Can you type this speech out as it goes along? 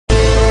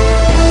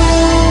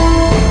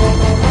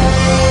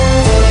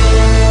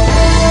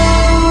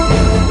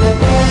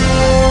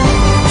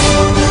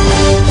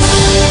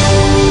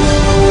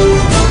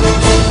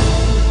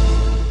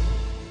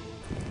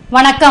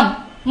வணக்கம்.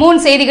 மூன்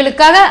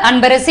செய்திகளுக்காக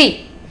அன்பரசி.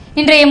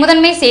 இன்றைய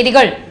முதன்மை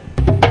செய்திகள்.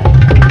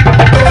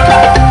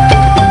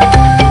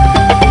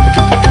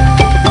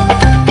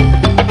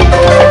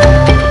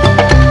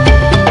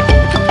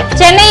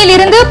 சென்னையில்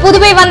இருந்து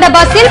புதுவை வந்த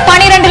பஸ்ஸில்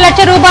 12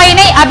 லட்சம்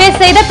ரூபாயினை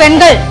அபேஸ் செய்த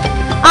பெண்கள்.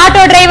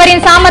 ஆட்டோ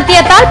டிரைவரின்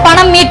சாமர்த்தியத்தால்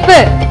பணம் மீட்பு.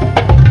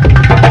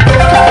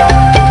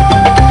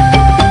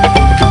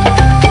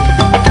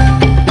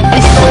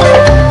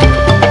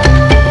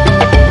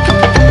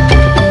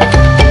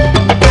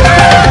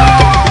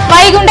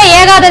 வைகுண்ட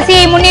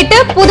ஏகாதசியை முன்னிட்டு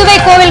புதுவை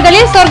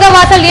கோவில்களில்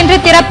சொர்க்கவாசல் இன்று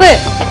திறப்பு.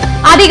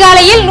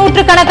 அதிகாலையில்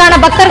நூற்றுக்கணக்கான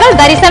பக்தர்கள்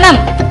தரிசனம்.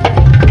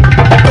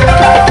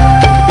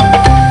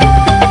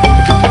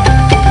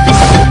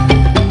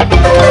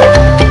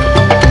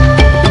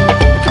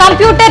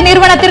 கம்ப்யூட்டர்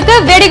நிறுவனத்திற்கு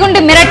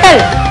வெடிகுண்டு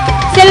மிரட்டல்.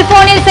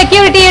 செல்போனில்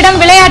செக்யூரிட்டியிடம்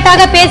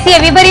விளையாட்டாக பேசிய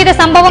விபரீத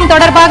சம்பவம்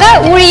தொடர்பாக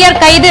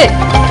ஊழியர் கைது.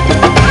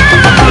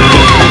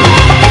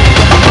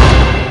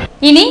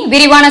 இனி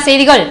விரிவான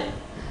செய்திகள்.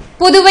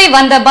 புதுவை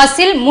வந்த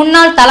பஸ்ஸில்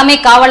முன்னாள் தலைமை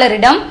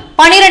காவலரிடம்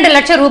 12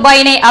 லட்சம்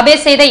ரூபாயினை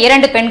அபேஸ் செய்த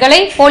 2 பெண்களை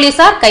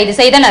போலீசார் கைது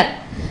செய்தனர்.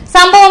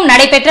 சம்பவம்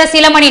நடைபெற்ற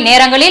சில மணி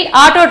நேரங்களில்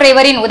ஆட்டோ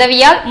டிரைவரின்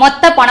உதவியால்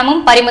மொத்த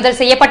பணமும் பறிமுதல்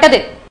செய்யப்பட்டது.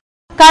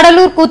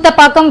 கடலூர்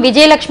கூத்தப்பாக்கம்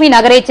விஜயலட்சுமி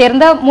நகரைச்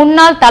சேர்ந்த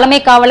முன்னாள் தலைமை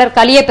காவலர்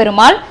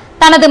கலியபெருமாள்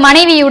தனது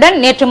மனைவியுடன்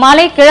நேற்று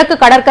மாலை கிழக்கு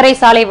கடற்கரை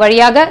சாலை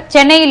வழியாக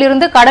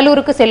சென்னையிலிருந்து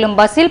கடலூருக்கு செல்லும்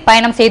பஸ்ஸில்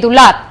பயணம்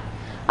செய்துள்ளார்.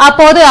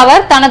 அப்போது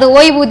அவர் தனது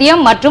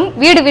ஓய்வூதியம் மற்றும்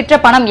வீடு விற்ற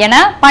பணம் என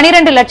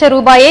 12 லட்சம்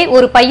ரூபாயை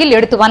ஒரு பையில்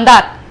எடுத்து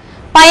வந்தார்.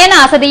 பயண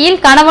அசதியில்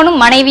கணவனும்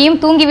மனைவியும்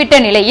தூங்கிவிட்ட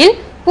நிலையில்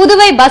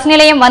புதுவை பஸ்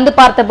நிலையம் வந்து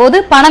பார்த்தபோது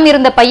பணம்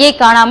இருந்த பையை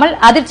காணாமல்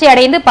அதிர்ச்சி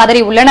அடைந்து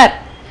பதறி உள்ளனர்.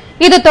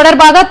 இது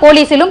தொடர்பாக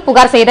போலீசிலும்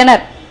புகார்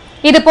செய்தனர்.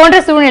 இதுபோன்ற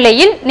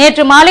சூழ்நிலையில்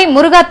நேற்று மாலை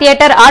முருகா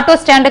தியேட்டர் ஆட்டோ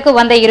ஸ்டாண்டுக்கு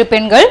வந்த 2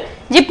 பெண்கள்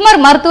ஜிப்மர்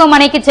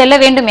மருத்துவமனைக்கு செல்ல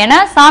வேண்டும் என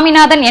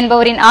சாமிநாதன்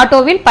என்பவரின்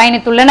ஆட்டோவில்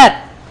பயணித்துள்ளனர்.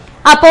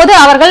 அப்போது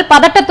அவர்கள்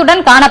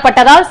பதட்டத்துடன்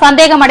காணப்பட்டதால்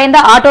சந்தேகமடைந்த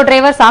ஆட்டோ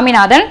டிரைவர்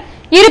சாமிநாதன்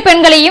 2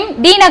 பெண்களையும்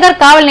டி நகர்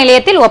காவல்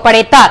நிலையத்தில்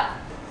ஒப்படைத்தார்.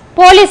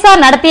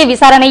 போலீசார் நடத்திய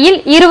விசாரணையில்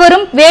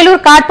இருவரும்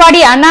வேலூர்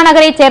காட்பாடி அண்ணா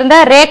நகரைச் சேர்ந்த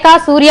ரேகா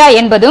சூர்யா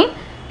என்பதும்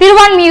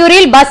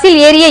திருவான்மியூரில் பஸ்ஸில்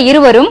ஏறிய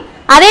இருவரும்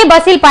அதே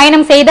பஸ்ஸில்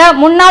பயணம் செய்த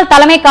முன்னாள்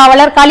தலைமை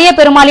காவலர்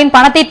கலியபெருமாளின்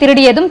பணத்தை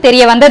திருடியதும்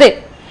தெரியவந்தது.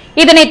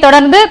 இதனைத்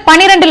தொடர்ந்து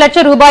 12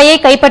 லட்சம் ரூபாயை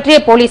கைப்பற்றிய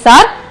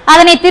போலீசார்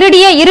அதனை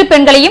திருடிய 2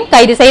 பெண்களையும்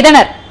கைது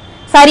செய்தனர்.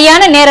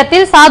 சரியான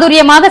நேரத்தில்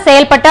சாதுரியமாக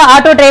செயல்பட்ட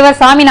auto driver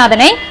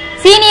சாமிநாதனை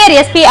senior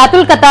SP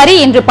Atul Qatari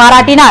இன்று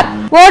பாராட்டினார்.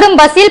 ஓடும்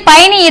பஸ்ஸில்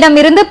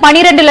பயணியிடமிருந்து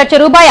 12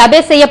 லட்சம் ரூபாய்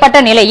அபேஸ் செய்யப்பட்ட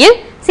நிலையில்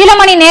சில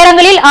மணி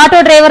நேரங்களில் ஆட்டோ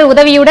டிரைவர்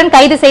உதவியுடன்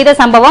கைது செய்த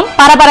சம்பவம்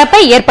பரபரப்பை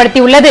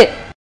ஏற்படுத்தியுள்ளது.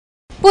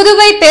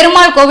 புதுவை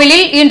பெருமாள்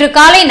கோவிலில் இன்று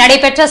காலை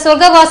நடைபெற்ற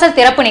சொர்க்கவாசல்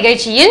திறப்பு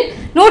நிகழ்ச்சியில்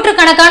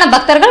நூற்றுக்கணக்கான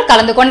பக்தர்கள்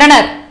கலந்து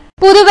கொண்டனர்.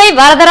 புதுவை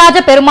வரதராஜ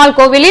பெருமாள்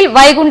கோவிலில்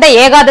வைகுண்ட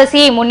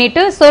ஏகாதசியை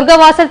முன்னிட்டு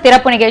சொர்க்கவாசல்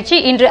திறப்பு நிகழ்ச்சி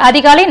இன்று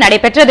அதிகாலை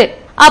நடைபெற்றது.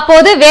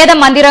 அப்போது வேத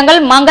மந்திரங்கள்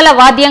மங்கள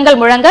வாத்தியங்கள்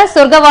முழங்க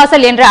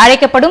சொர்க்கவாசல் என்று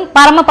அழைக்கப்படும்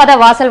பரமபத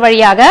வாசல்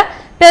வழியாக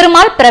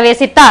பெருமாள்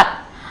பிரவேசித்தார்.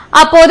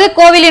 அப்போது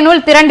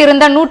கோவிலினுள்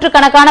திரண்டிருந்த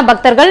நூற்றுக்கணக்கான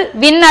பக்தர்கள்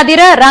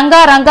விண்ணதிர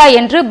ரங்கா ரங்கா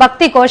என்று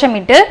பக்தி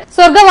கோஷமிட்டு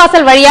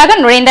சொர்க்கவாசல் வழியாக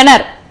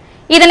நுழைந்தனர்.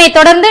 இதனைத்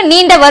தொடர்ந்து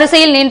நீண்ட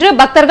வரிசையில் நின்று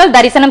பக்தர்கள்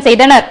தரிசனம்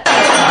செய்தனர்.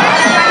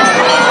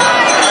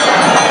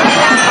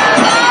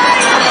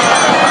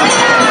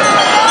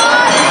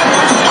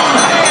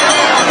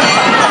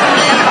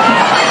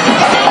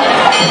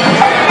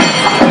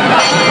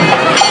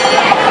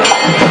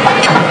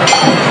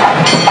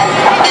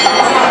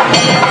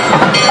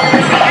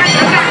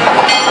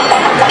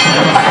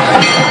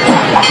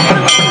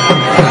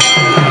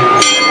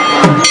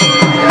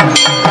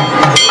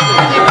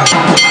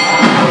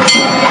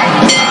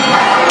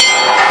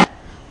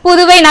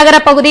 புதுவை நகர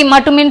பகுதி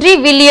மட்டுமின்றி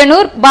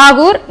வில்லியனூர்,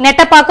 பாகூர்,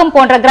 நெட்டப்பாக்கம்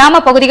போன்ற கிராம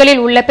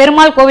பகுதிகளில் உள்ள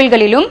பெருமாள்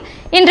கோவில்களிலும்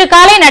இன்று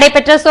காலை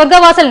நடைபெற்ற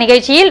சொர்க்கவாசல்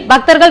நிகழ்ச்சியில்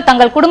பக்தர்கள்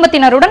தங்கள்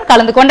குடும்பத்தினருடன்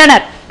கலந்து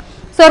கொண்டனர்.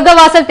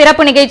 சொர்க்கவாசல்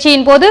திறப்பு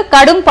நிகழ்ச்சியின் போது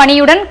கடும்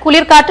பனியுடன்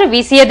குளிர்காற்று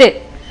வீசியது.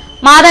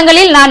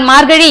 மாதங்களில் நான்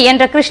மார்கழி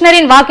என்ற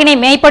கிருஷ்ணரின் வாக்கினை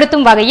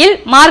மெய்ப்படுத்தும் வகையில்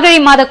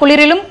மார்கழி மாத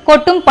குளிரிலும்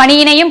கொட்டும்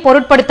பனியினையும்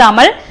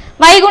பொருட்படுத்தாமல்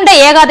வைகுண்ட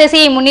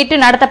ஏகாதசியை முன்னிட்டு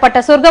நடத்தப்பட்ட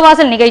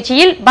சொர்க்கவாசல்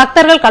நிகழ்ச்சியில்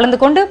பக்தர்கள் கலந்து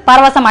கொண்டு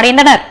பரவசம்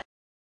அடைந்தனர்.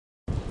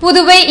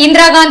 புதுவை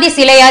இந்திரா காந்தி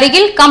சிலை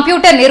அருகில்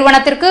கம்ப்யூட்டர்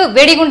நிறுவனத்திற்கு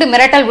வெடிகுண்டு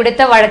மிரட்டல்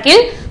விடுத்த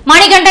வழக்கில்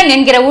மணிகண்டன்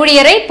என்கிற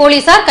ஊழியரை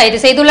போலீசார் கைது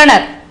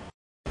செய்துள்ளனர்.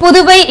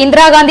 புதுவை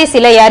இந்திரா காந்தி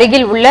சிலை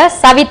அருகில் உள்ள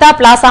சவிதா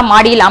பிளாசா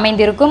மாடியில்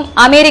அமைந்திருக்கும்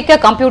அமெரிக்க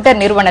கம்ப்யூட்டர்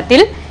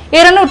நிறுவனத்தில்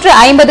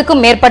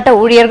 250க்கும் மேற்பட்ட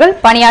ஊழியர்கள்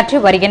பணியாற்றி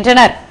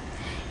வருகின்றனர்.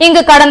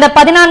 இங்கு கடந்த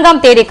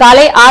 14ஆம் தேதி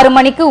காலை 6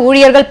 மணிக்கு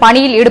ஊழியர்கள்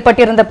பணியில்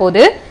ஈடுபட்டிருந்த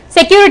போது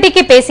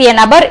செக்யூரிட்டிக்கு பேசிய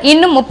நபர்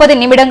இன்னும் 30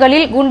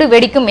 நிமிடங்களில் குண்டு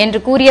வெடிக்கும்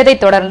என்று கூறியதை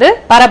தொடர்ந்து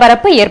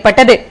பரபரப்பு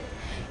ஏற்பட்டது.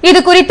 இது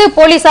குறித்து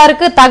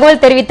போலீசாருக்கு தகவல்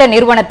தெரிவித்த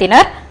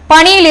நிறுவனத்தினர்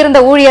பணியில் இருந்த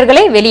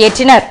ஊழியர்களை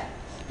வெளியேற்றினர்.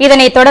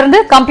 இதனைத் தொடர்ந்து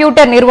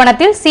கம்ப்யூட்டர்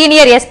நிறுவனத்தில்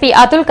சீனியர் எஸ்பி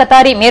அதுல்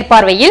கத்தாரி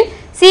மேற்பார்வையில்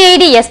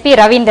CID SP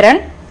Ravindran,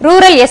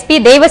 rural SP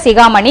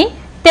Deivasigamani,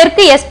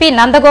 தெற்கு எஸ்பி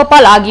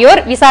நந்தகோபால்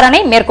ஆகியோர்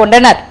விசாரணை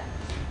மேற்கொண்டனர்.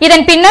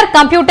 இதன் பின்னர்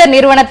கம்ப்யூட்டர்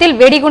நிறுவனத்தில்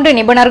வெடிகுண்டு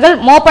நிபுணர்கள்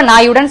மோப்ப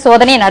நாயுடன்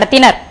சோதனை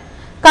நடத்தினர்.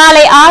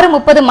 காலை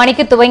 6:30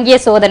 மணிக்கு துவங்கிய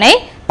சோதனை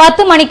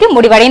 10 மணிக்கு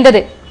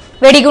முடிவடைந்தது.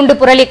 வெடிகுண்டு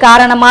புரளி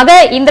காரணமாக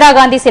இந்திரா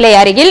காந்தி சிலை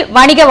அருகில்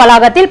வணிக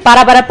வளாகத்தில்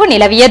பரபரப்பு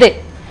நிலவியது.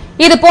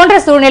 இதுபோன்ற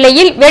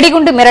சூழ்நிலையில்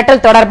வெடிகுண்டு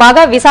மிரட்டல்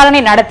தொடர்பாக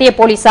விசாரணை நடத்திய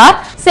போலீசார்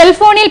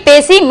செல்போனில்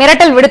பேசி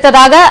மிரட்டல்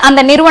விடுத்ததாக அந்த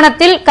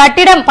நிறுவனத்தில்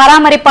கட்டிட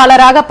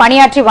பராமரிப்பாளராக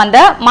பணியாற்றி வந்த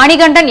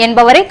மணிகண்டன்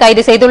என்பவரை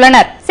கைது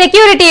செய்துள்ளனர்.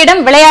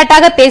 செக்யூரிட்டியிடம்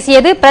விளையாட்டாக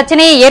பேசியது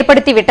பிரச்சனையை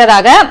ஏற்படுத்தி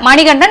விட்டதாக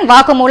மணிகண்டன்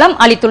வாக்குமூலம்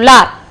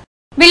அளித்துள்ளார்.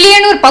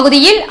 வில்லியனூர்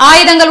பகுதியில்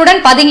ஆயுதங்களுடன்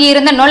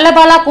பதுங்கியிருந்த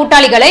நொல்லபாலா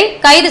கூட்டாளிகளை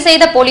கைது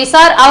செய்த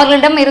போலீசார்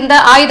அவர்களிடம் இருந்த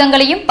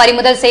ஆயுதங்களையும்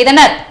பறிமுதல்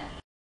செய்தனர்.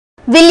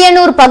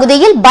 வில்லியனூர்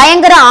பகுதியில்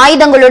பயங்கர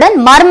ஆயுதங்களுடன்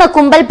மர்ம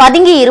கும்பல்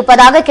பதுங்கி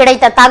இருப்பதாக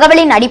கிடைத்த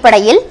தகவலின்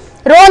அடிப்படையில்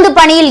ரோந்து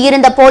பணியில்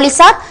இருந்த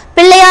போலீசார்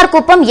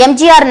பிள்ளையார்குப்பம்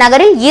எம்ஜிஆர்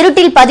நகரில்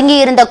இருட்டில்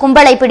பதுங்கியிருந்த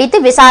கும்பலை பிடித்து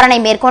விசாரணை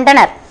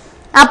மேற்கொண்டனர்.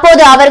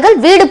 அப்போது அவர்கள்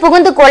வீடு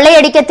புகுந்து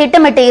கொள்ளையடிக்க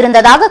திட்டமிட்டு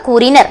இருந்ததாக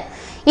கூறினர்.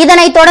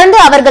 இதனைத் தொடர்ந்து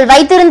அவர்கள்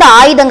வைத்திருந்த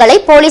ஆயுதங்களை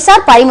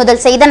போலீசார்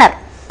பறிமுதல் செய்தனர்.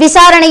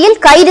 விசாரணையில்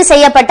கைது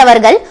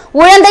செய்யப்பட்டவர்கள்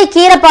உழந்தை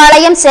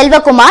கீரப்பாளையம்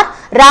செல்வகுமார்,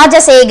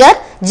 ராஜசேகர்,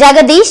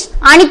 ஜெகதீஷ்,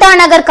 அனிதா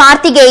நகர்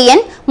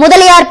கார்த்திகேயன்,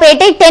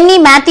 முதலியார்பேட்டை டென்னி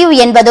மேத்யூ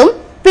என்பதும்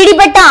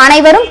பிடிபட்ட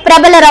அனைவரும்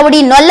பிரபல ரவுடி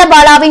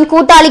நொல்லபாலாவின்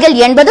கூட்டாளிகள்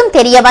என்பதும்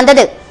தெரிய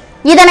வந்தது.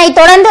 இதனைத்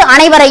தொடர்ந்து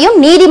அனைவரையும்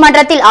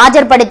நீதிமன்றத்தில்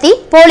ஆஜர்படுத்தி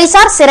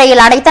போலீசார்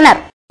சிறையில் அடைத்தனர்.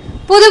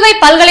 புதுவை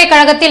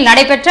பல்கலைக்கழகத்தில்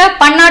நடைபெற்ற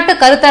பன்னாட்டு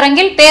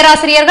கருத்தரங்கில்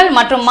பேராசிரியர்கள்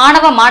மற்றும்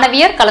மாணவ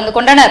மாணவியர் கலந்து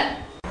கொண்டனர்.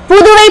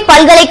 புதுவை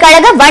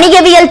பல்கலைக்கழக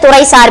வணிகவியல்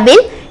துறை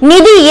சார்பில்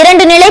நிதி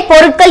 2 நிலை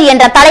பொருட்கள்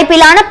என்ற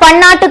தலைப்பிலான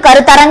பன்னாட்டு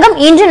கருத்தரங்கம்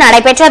இன்று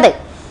நடைபெற்றது.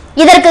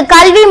 இதற்கு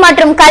கல்வி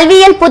மற்றும்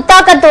கல்வியியல்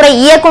புத்தாக்கத்துறை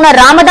இயக்குனர்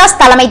ராமதாஸ்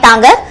தலைமை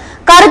தாங்க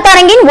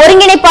கருத்தரங்கின்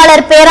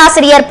ஒருங்கிணைப்பாளர்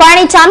பேராசிரியர்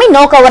பழனிசாமி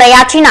நோக்க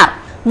உரையாற்றினார்.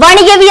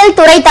 வணிகவியல்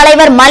துறை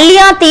தலைவர்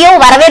மல்லியா தியோ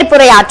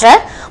வரவேற்புரையாற்ற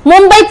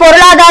மும்பை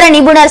பொருளாதார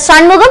நிபுணர்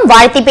சண்முகம்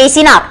வாழ்த்தி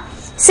பேசினார்.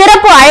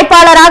 சிறப்பு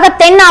அழைப்பாளராக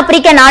தென்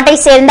ஆப்பிரிக்க நாட்டை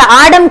சேர்ந்த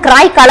ஆடம்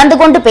கிராய் கலந்து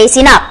கொண்டு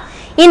பேசினார்.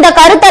 இந்த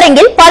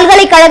கருத்தரங்கில்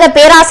பல்கலைக்கழக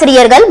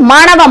பேராசிரியர்கள்,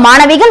 மாணவ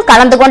மாணவிகள்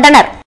கலந்து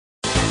கொண்டனர்.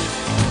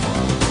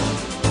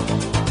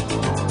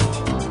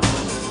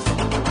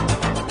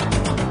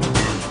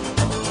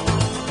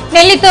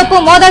 நெல்லித்தோப்பு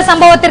மோதல்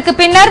சம்பவத்திற்கு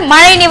பின்னர்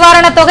மழை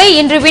நிவாரண தொகை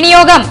இன்று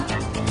விநியோகம்.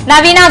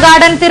 நவீனா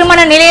கார்டன் திருமண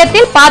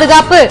நிலையத்தில்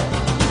பாதுகாப்பு.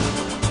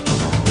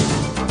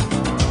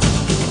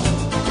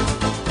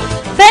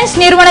 பிரெஞ்சு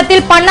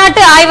நிறுவனத்தில்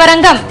பன்னாட்டு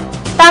ஆய்வரங்கம்.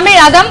 தமிழ்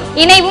அகம்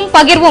இணைவும்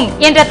பகிர்வும்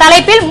என்ற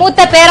தலைப்பில்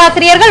மூத்த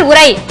பேராசிரியர்கள்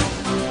உரை.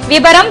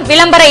 விபரம்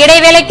விளம்பர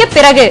இடைவேளைக்கு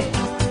பிறகு.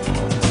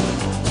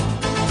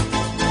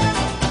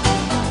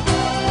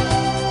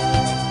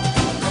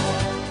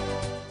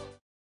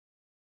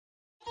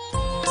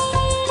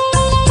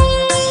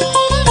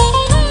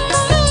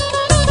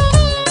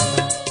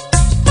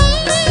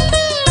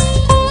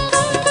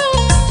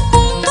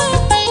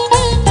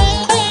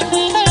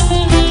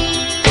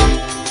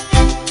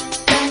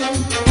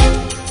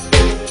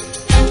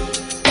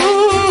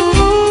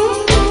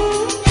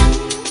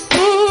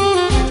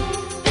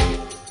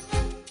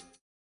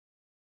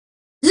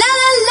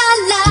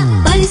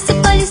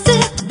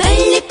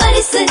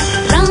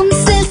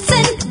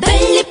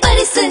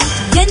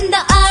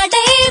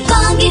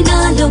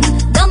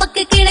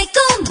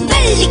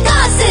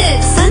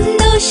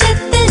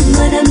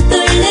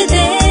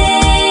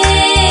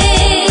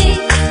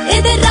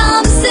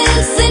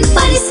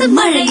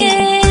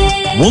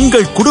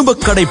 உங்கள் குடும்ப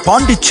கடை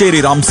பாண்டிச்சேரி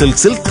ராம்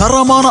சில்க்ஸில்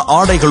தரமான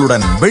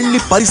ஆடைகளுடன் வெள்ளி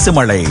பரிசு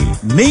மழை.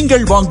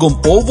 நீங்கள் வாங்கும்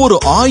ஒவ்வொரு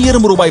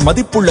 1000 ரூபாய்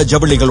மதிப்புள்ள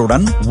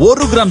ஜவுளிகளுடன்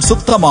 1 கிராம்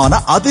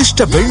சுத்தமான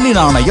அதிர்ஷ்ட வெள்ளி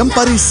நாணயம்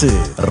பரிசு.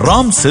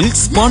 ராம்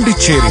சில்க்ஸ்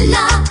பாண்டிச்சேரி.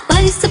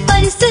 பரிசு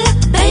பரிசு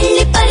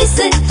வெள்ளி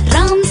பரிசு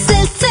ராம்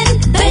சில்க்ஸ்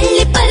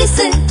வெள்ளி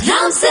பரிசு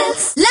ராம்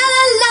சில்க்ஸ். லா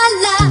லா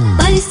லா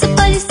பரிசு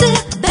பரிசு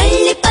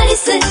வெள்ளி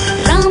பரிசு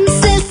ராம்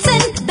சில்க்ஸ்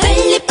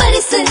வெள்ளி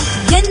பரிசு.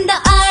 எந்த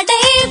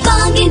ஆடை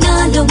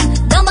வாங்கினாலும்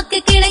நமக்கு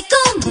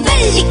கிடைக்கும்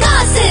வெள்ளி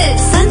காசு.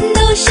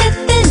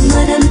 சந்தோஷத்தில்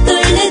மனம்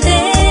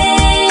துள்ளுதே,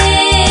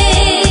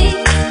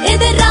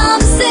 இது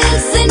ராம்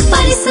சில்க்ஸின்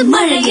பரிசு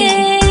மழையே.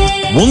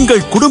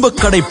 உங்கள் குடும்ப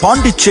கடை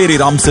பாண்டிச்சேரி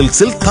ராம்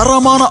சில்க்ஸில்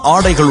தரமான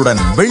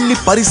ஆடைகளுடன் வெள்ளி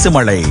பரிசு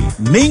மழை.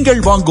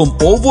 நீங்கள் வாங்கும்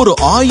ஒவ்வொரு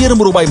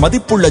 1000 ரூபாய்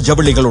மதிப்புள்ள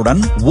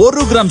ஜவுளிகளுடன்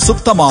 1 கிராம்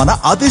சுத்தமான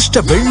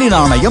அதிர்ஷ்ட வெள்ளி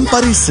நாணயம்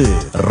பரிசு.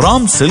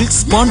 ராம்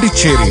சில்க்ஸ்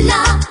பாண்டிச்சேரி.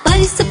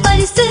 பரிசு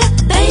பரிசு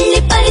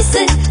வெள்ளி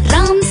பரிசு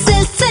ராம்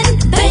சில்க்ஸ்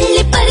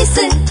வெள்ளி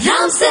பரிசு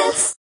Ram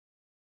silks.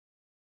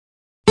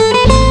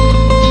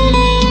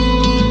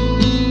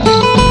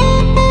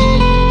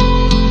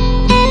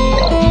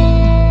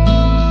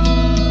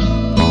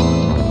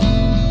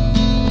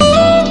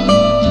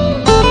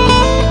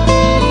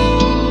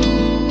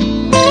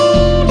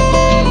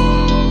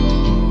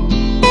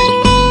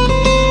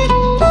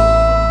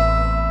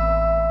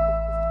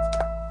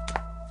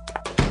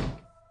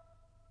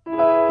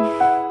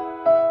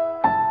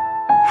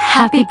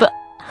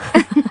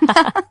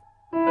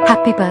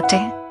 Happy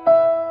birthday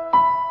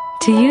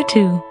to you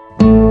too.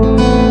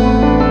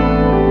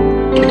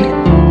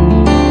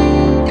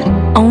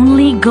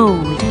 Only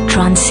gold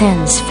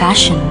transcends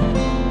fashion.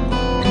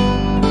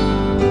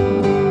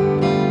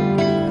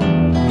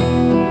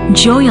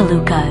 Joya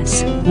Lucas,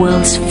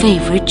 world's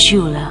favorite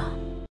jeweler.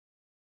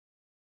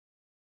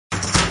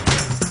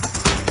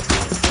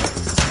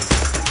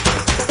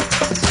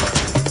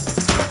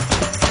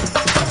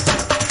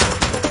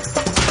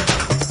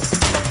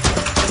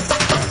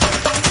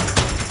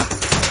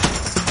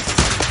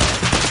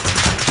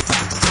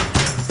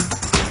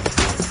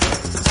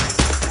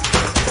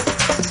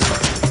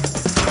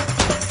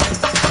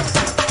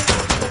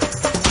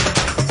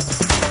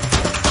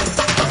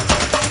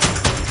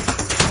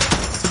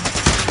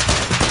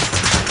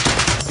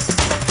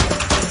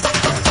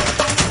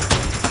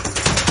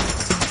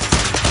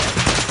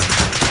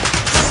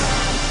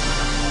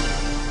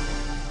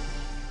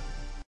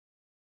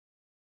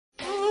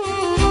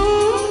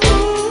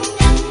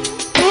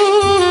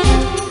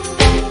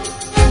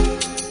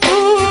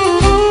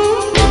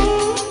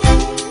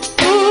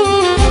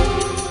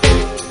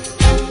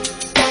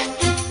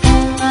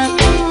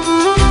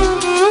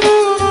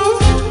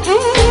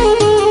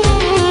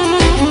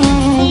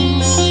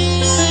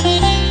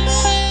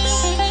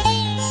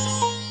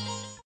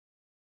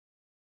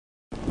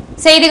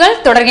 செய்திகள்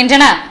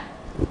தொடர்கின்றன.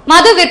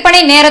 மது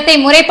விற்பனை நேரத்தை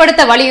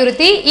முறைப்படுத்த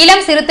வலியுறுத்தி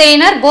இளம்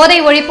சிறுத்தையினர் போதை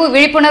ஒழிப்பு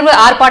விழிப்புணர்வு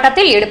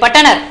ஆர்ப்பாட்டத்தில்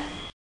ஈடுபட்டனர்.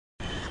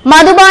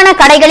 மதுபான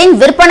கடைகளின்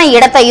விற்பனை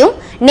இடத்தையும்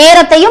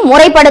நேரத்தையும்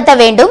முறைப்படுத்த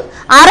வேண்டும்.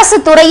 அரசு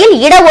துறையில்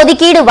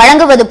இடஒதுக்கீடு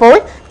வழங்குவது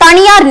போல்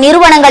தனியார்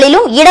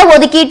நிறுவனங்களிலும்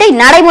இடஒதுக்கீட்டை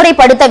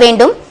நடைமுறைப்படுத்த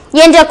வேண்டும்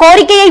என்ற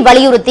கோரிக்கையை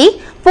வலியுறுத்தி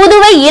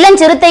புதுவை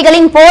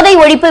இளஞ்சிறுத்தைகளின் போதை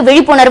ஒழிப்பு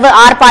விழிப்புணர்வு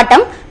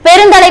ஆர்ப்பாட்டம்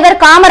பெருந்தலைவர்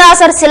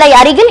காமராசர் சிலை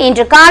அருகில்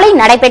இன்று காலை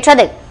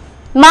நடைபெற்றது.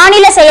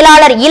 மாநில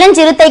செயலாளர்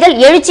இளஞ்சிறுத்தைகள்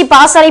எழுச்சி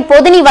பாசறை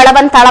பொதுனி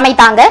வளவன் தலைமை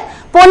தாங்க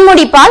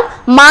பொன்முடிப்பால்,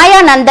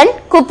 மாயானந்தன்,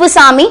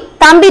 குப்புசாமி,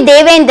 தம்பி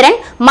தேவேந்திரன்,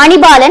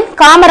 மணிபாலன்,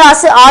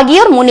 காமராசு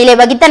ஆகியோர் முன்னிலை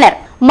வகித்தனர்.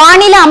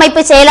 மாநில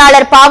அமைப்பு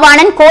செயலாளர்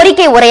பாவாணன்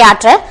கோரிக்கை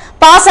உரையாற்ற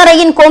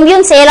பாசறையின்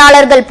கொம்யூன்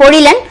செயலாளர்கள்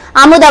பொழிலன்,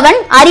 அமுதவன்,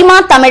 அரிமா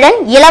தமிழன்,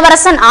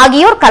 இளவரசன்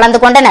ஆகியோர் கலந்து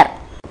கொண்டனர்.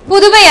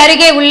 புதுவை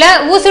அருகே உள்ள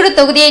ஊசுடு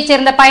தொகுதியைச்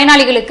சேர்ந்த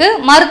பயனாளிகளுக்கு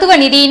மருத்துவ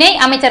நிதியினை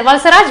அமைச்சர்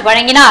வல்சராஜ்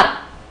வழங்கினார்.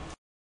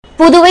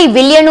 புதுவை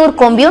வில்லியனூர்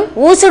கொம்யூன்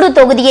ஊசுடு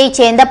தொகுதியைச்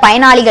சேர்ந்த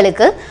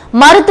பயனாளிகளுக்கு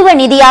மருத்துவ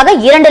நிதியாக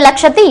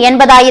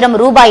 2,80,000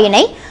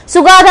 ரூபாயினை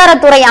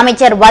சுகாதாரத்துறை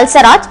அமைச்சர்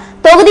வல்சராஜ்,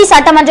 தொகுதி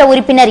சட்டமன்ற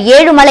உறுப்பினர்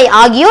ஏழுமலை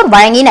ஆகியோர்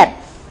வழங்கினர்.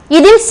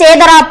 இதில்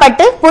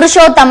சேதராப்பட்டு,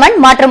 புருஷோத்தமன்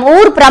மற்றும்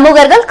ஊர்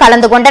பிரமுகர்கள்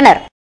கலந்து கொண்டனர்.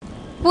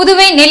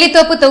 புதுவை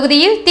நெல்லித்தோப்பு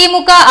தொகுதியில்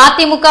திமுக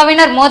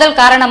அதிமுகவினர் மோதல்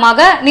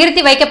காரணமாக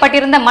நிறுத்தி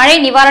வைக்கப்பட்டிருந்த மழை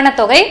நிவாரணத்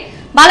தொகை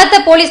பலத்த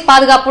போலீஸ்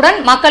பாதுகாப்புடன்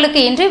மக்களுக்கு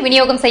இன்று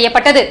விநியோகம்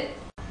செய்யப்பட்டது.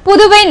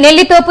 புதுவை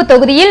நெல்லித்தோப்பு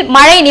தொகுதியில்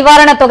மழை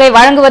நிவாரணத் தொகை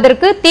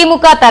வழங்குவதற்கு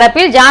திமுக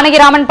தரப்பில்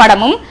ஜானகிராமன்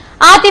படமும்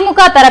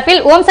அதிமுக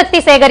தரப்பில் ஓம் சக்தி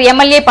சேகர்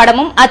எம்எல்ஏ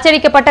படமும்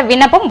அச்சடிக்கப்பட்ட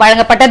விண்ணப்பம்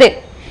வழங்கப்பட்டது.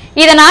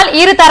 இதனால்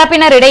இரு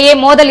தரப்பினரிடையே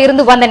மோதல்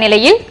இருந்து வந்த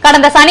நிலையில்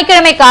கடந்த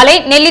சனிக்கிழமை காலை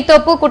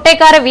நெல்லித்தோப்பு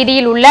குட்டைக்கார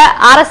வீதியில் உள்ள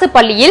அரசு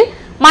பள்ளியில்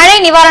மழை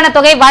நிவாரணத்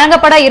தொகை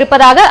வழங்கப்பட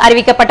இருப்பதாக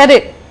அறிவிக்கப்பட்டது.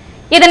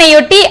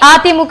 இதனையொட்டி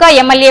அதிமுக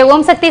எம்எல்ஏ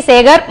ஓம் சக்தி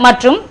சேகர்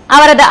மற்றும்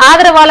அவரது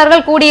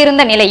ஆதரவாளர்கள்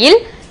கூடியிருந்த நிலையில்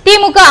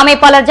திமுக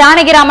அமைப்பாளர்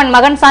ஜானகிராமன்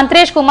மகன்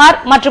சந்திரேஷ்குமார்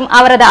மற்றும்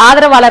அவரது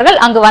ஆதரவாளர்கள்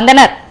அங்கு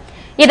வந்தனர்.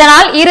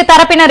 இதனால் இரு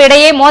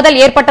தரப்பினரிடையே மோதல்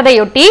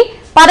ஏற்பட்டதையொட்டி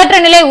பதற்ற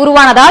நிலை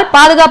உருவானதால்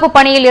பாதுகாப்பு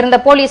பணியில் இருந்த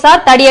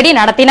போலீசார் தடியடி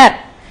நடத்தினர்.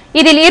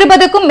 இதில்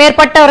 20க்கும்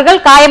மேற்பட்டவர்கள்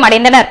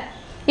காயமடைந்தனர்.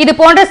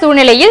 இதுபோன்ற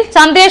சூழ்நிலையில்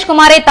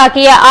சந்திரேஷ்குமாரை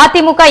தாக்கிய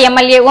அதிமுக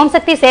எம்எல்ஏ ஓம்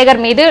சக்தி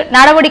சேகர் மீது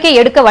நடவடிக்கை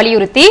எடுக்க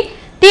வலியுறுத்தி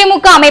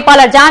திமுக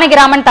அமைப்பாளர்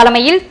ஜானகிராமன்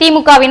தலைமையில்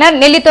திமுகவினர்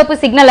நெல்லித்தோப்பு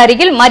சிக்னல்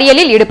அருகில்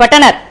மறியலில்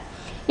ஈடுபட்டனர்.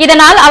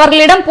 இதனால்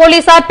அவர்களிடம்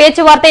போலீசார்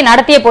பேச்சுவார்த்தை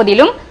நடத்திய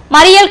போதிலும்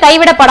மறியல்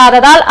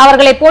கைவிடப்படாததால்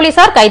அவர்களை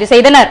போலீசார் கைது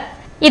செய்தனர்.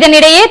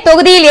 இதனிடையே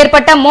தொகுதியில்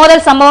ஏற்பட்ட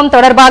மோதல் சம்பவம்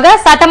தொடர்பாக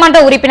சட்டமன்ற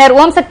உறுப்பினர்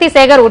ஓம் சக்தி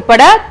சேகர்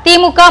உட்பட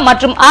திமுக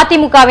மற்றும்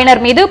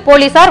அதிமுகவினர் மீது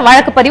போலீசார்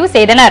வழக்கு பதிவு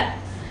செய்தனர்.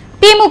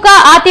 திமுக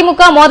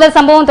அதிமுக மோதல்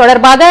சம்பவம்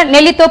தொடர்பாக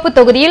நெல்லித்தோப்பு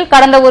தொகுதியில்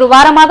கடந்த ஒரு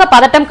வாரமாக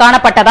பதட்டம்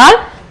காணப்பட்டதால்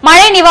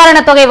மழை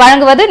நிவாரணத் தொகை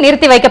வழங்குவது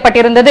நிறுத்தி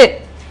வைக்கப்பட்டிருந்தது.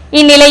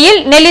 இந்நிலையில்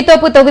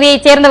நெல்லித்தோப்பு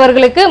தொகுதியைச்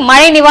சேர்ந்தவர்களுக்கு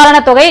மழை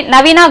நிவாரணத் தொகை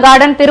நவீனா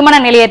கார்டன் திருமண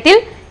நிலையத்தில்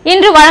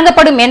இன்று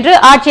வழங்கப்படும் என்று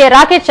ஆட்சியர்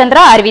ராகேஷ்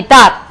சந்திரா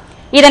அறிவித்தார்.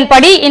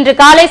 இதன்படி இன்று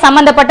காலை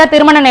சம்பந்தப்பட்ட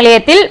திருமண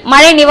நிலையத்தில்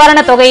மழை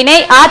நிவாரணத் தொகையினை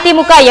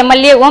அதிமுக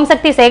எம்எல்ஏ ஓம்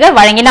சக்தி சேகர்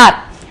வழங்கினார்.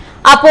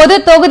 அப்போது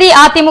தொகுதி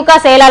அதிமுக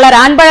செயலாளர்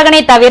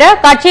அன்பழகனை தவிர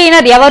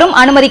கட்சியினர் எவரும்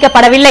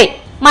அனுமதிக்கப்படவில்லை.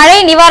 மழை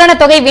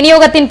நிவாரணத் தொகை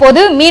விநியோகத்தின்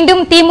போது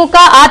மீண்டும் திமுக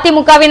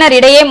அதிமுகவினர்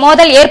இடையே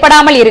மோதல்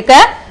ஏற்படாமல் இருக்க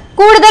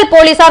கூடுதல்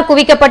போலீசார்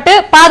குவிக்கப்பட்டு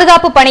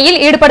பாதுகாப்பு பணியில்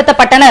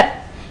ஈடுபடுத்தப்பட்டனர்.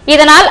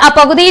 இதனால்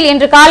அப்பகுதியில்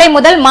இன்று காலை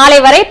முதல் மாலை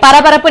வரை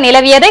பரபரப்பு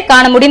நிலவியதை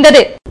காண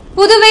முடிந்தது.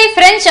 புதுவை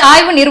பிரெஞ்சு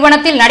ஆய்வு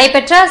நிறுவனத்தில்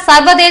நடைபெற்ற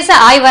சர்வதேச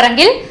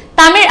ஆய்வரங்கில்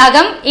தமிழ்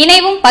அகம்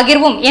இணைவும்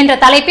பகிர்வும் என்ற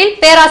தலைப்பில்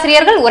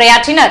பேராசிரியர்கள்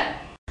உரையாற்றினர்.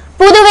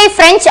 புதுவை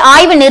பிரெஞ்சு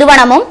ஆய்வு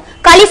நிறுவனமும்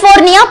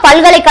கலிபோர்னியா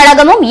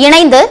பல்கலைக்கழகமும்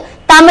இணைந்து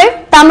தமிழ்,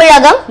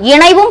 தமிழகம்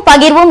இணைவும்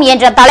பகிர்வும்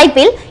என்ற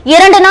தலைப்பில்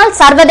 2 நாள்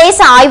சர்வதேச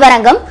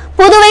ஆய்வரங்கம்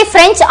புதுவை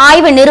பிரெஞ்சு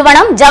ஆய்வு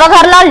நிறுவனம்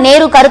ஜவஹர்லால்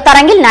நேரு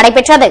கருத்தரங்கில்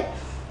நடைபெற்றது.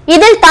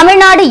 இதில்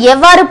தமிழ்நாடு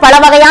எவ்வாறு பல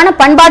வகையான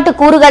பண்பாட்டு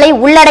கூறுகளை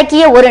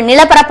உள்ளடக்கிய ஒரு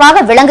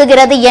நிலப்பரப்பாக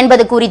விளங்குகிறது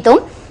என்பது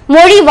குறித்தும்,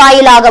 மொழி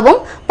வாயிலாகவும்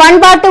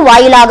பண்பாட்டு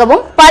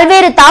வாயிலாகவும்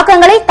பல்வேறு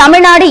தாக்கங்களை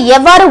தமிழ்நாடு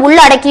எவ்வாறு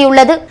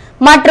உள்ளடக்கியுள்ளது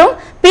மற்றும்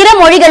பிற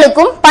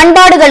மொழிகளுக்கும்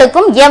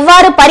பண்பாடுகளுக்கும்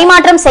எவ்வாறு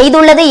பரிமாற்றம்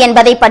செய்துள்ளது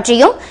என்பதை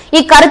பற்றியும்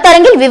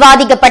இக்கருத்தரங்கில்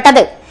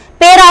விவாதிக்கப்பட்டது.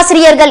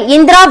 பேராசிரியர்கள்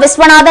இந்திரா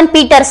விஸ்வநாதன்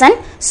பீட்டர்சன்,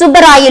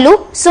 சுப்பராயலு,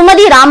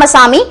 சுமதி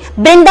ராமசாமி,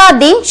 பிருந்தா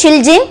தீன்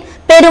ஷில்ஜின்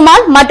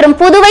பெருமாள் மற்றும்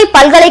புதுவை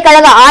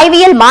பல்கலைக்கழக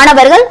ஆய்வியல்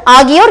மாணவர்கள்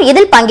ஆகியோர்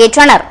இதில்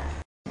பங்கேற்றனர்.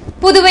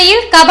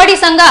 புதுவையில் கபடி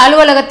சங்க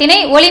அலுவலகத்தினை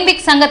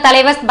ஒலிம்பிக் சங்க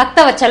தலைவர்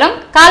பக்தவச்சலம்,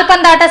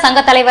 கால்பந்தாட்ட சங்க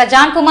தலைவர்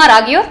ஜான்குமார்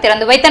ஆகியோர்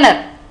திறந்து வைத்தனர்.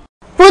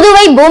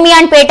 புதுவை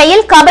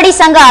பூமியான்பேட்டையில் கபடி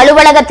சங்க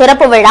அலுவலக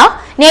திறப்பு விழா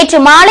நேற்று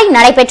மாலை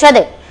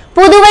நடைபெற்றது.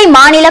 புதுவை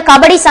மாநில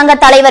கபடி சங்க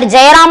தலைவர்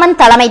ஜெயராமன்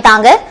தலைமை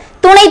தாங்க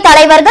துணைத்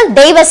தலைவர்கள்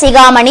தெய்வ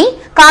சிகாமணி,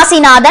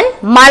 காசிநாதன்,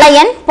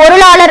 மலையன்,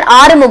 பொருளாளர்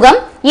ஆறுமுகம்,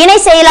 இணை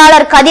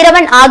செயலாளர்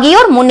கதிரவன்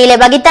ஆகியோர் முன்னிலை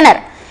வகித்தனர்.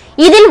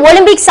 இதில்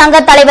ஒலிம்பிக்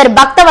சங்க தலைவர்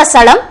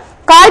பக்தவசலம்,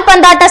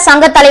 கால்பந்தாட்ட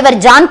சங்க தலைவர்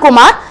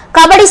ஜான்குமார்,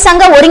 கபடி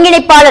சங்க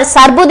ஒருங்கிணைப்பாளர்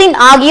சர்புதீன்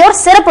ஆகியோர்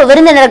சிறப்பு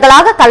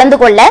விருந்தினர்களாக கலந்து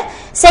கொள்ள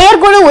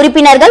செயற்குழு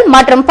உறுப்பினர்கள்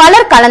மற்றும்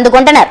பலர் கலந்து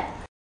கொண்டனர்.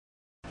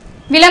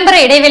 விளம்பர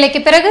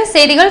இடைவேளைக்கு பிறகு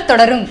செய்திகள்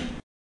தொடரும்.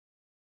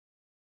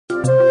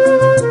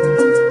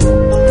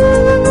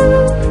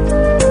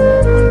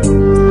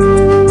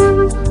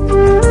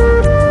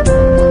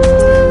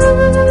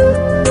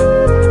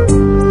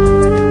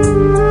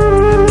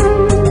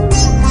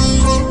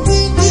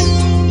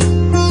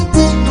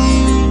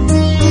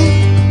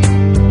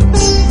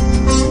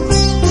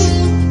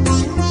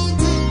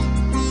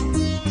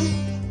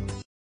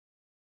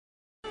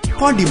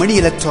 பாண்டி மணி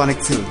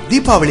எலக்ட்ரானிக்ஸில்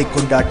தீபாவளி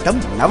கொண்டாட்டம்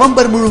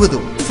நவம்பர்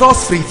முழுவதும்.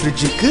 Frost free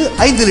ஃப்ரிட்ஜுக்கு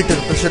 5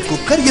 litre pressure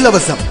cooker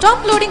இலவசம்.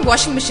 டாப் லோடிங்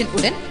வாஷிங் மெஷின்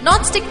உடன்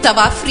நான்ஸ்டிக்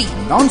தவா ஃப்ரீ.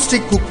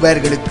 நான்ஸ்டிக்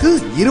குக்வேர்களுக்கு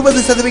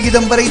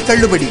 20% வரை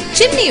தள்ளுபடி.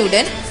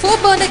 சிம்னியுடன் 4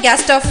 burner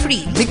gas stove free.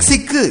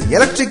 மிக்சிக்கு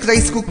electric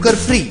rice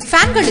cooker free.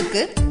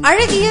 ஃபேன்களுக்கு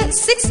அழகிய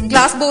 6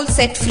 class bowl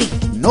set free.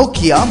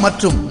 Nokia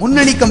மற்றும்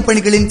முன்னணி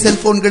கம்பெனிகளின்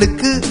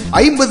செல்போன்களுக்கு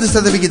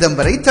 50%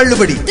 வரை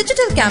தள்ளுபடி.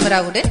 Digital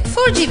கேமராவுடன்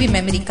 4GB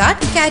memory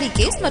card, carry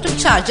case மற்றும்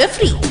charger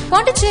free.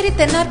 Pondicherry,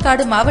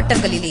 Thennarkadu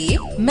மாவட்டங்களிலேயே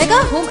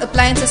mega home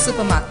appliances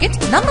super market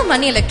நம்ம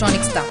மணி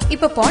எலக்ட்ரானிக்ஸ் தான்.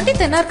 இப்ப பாண்டி,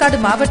 தென்னார்காடு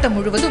மாவட்டம்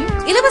முழுவதும்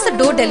இலவச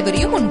டோர்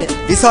டெலிவரியும் உண்டு.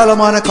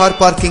 விசாலமான கார்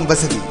பார்க்கிங்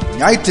வசதி.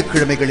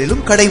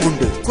 ஞாயிற்றுக்கிழமைகளிலும் கடை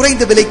உண்டு.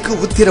 குறைந்த விலைக்கு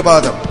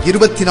உத்திரவாதம்.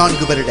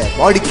 24 வருட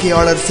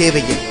வாடிக்கையாளர்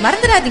சேவையில்.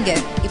 மறந்துடாதீங்க,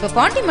 இப்ப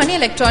பாண்டி மணி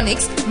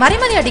எலக்ட்ரானிக்ஸ்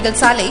மறைமலை அடிகள்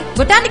சாலை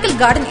பொட்டானிக்கல்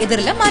கார்டன்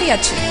எதிரில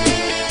மாறியாச்சு.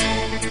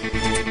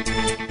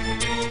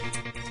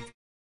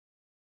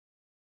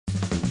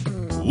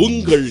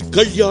 உங்கள்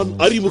கல்யாண்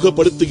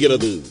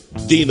அறிமுகப்படுத்துகிறது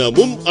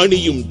தினமும்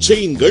அணியும்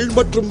செயின்கள்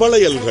மற்றும்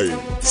வளையல்கள்.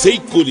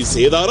 செய்கூலி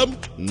சேதாரம்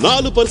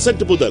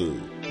 4% முதல்.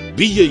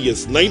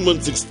 BIS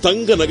 916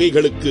 தங்க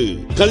நகைகளுக்கு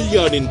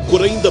கல்யாணின்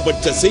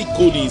குறைந்தபட்ச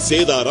செய்கூலி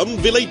சேதாரம்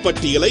விலை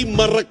பட்டியலை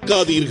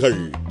மறக்காதீர்கள்.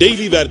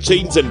 Daily where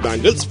chains and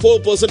bangles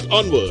 4%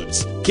 onwards.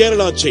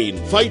 Kerala chain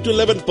 5 to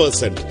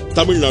 11%.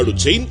 Tamil Nadu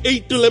chain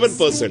 8 to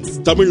 11%.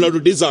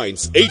 Tamil Nadu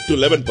designs 8 to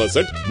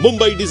 11%.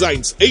 Mumbai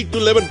designs 8 to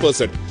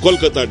 11%.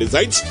 Kolkata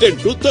designs 10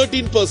 to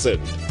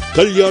 13%.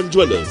 Kalyan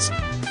jewellers.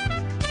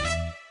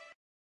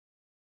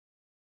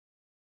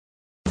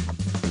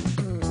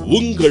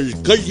 உங்கள்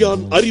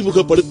கல்யாண்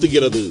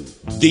அறிமுகப்படுத்துகிறது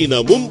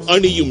தினமும்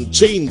அணியும்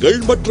செயின்கள்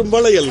மற்றும்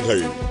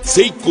வளையல்கள்.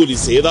 செய்கூலி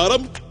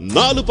சேதாரம்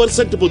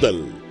 4%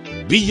 முதல்.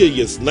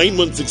 BIS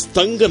 916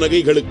 தங்க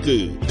நகைகளுக்கு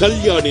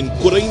கல்யாணின்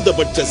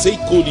குறைந்தபட்ச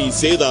செய்கூலி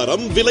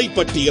சேதாரம் விலை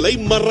பட்டியலை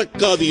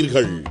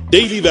மறக்காதீர்கள்.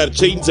 Daily where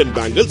chains and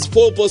bangles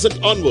 4%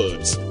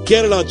 onwards.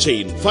 Kerala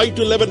chain 5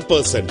 to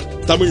 11%.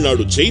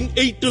 Tamil Nadu chain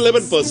 8 to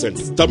 11%.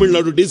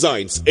 Tamil Nadu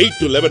designs 8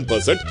 to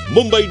 11%.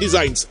 Mumbai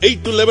designs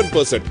 8 to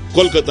 11%.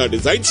 Kolkata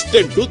designs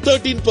 10 to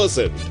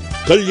 13%.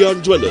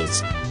 Kalyan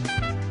jewellers.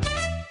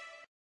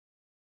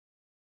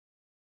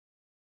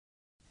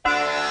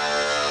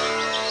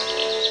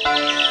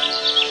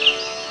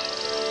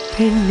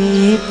 பெண்ணே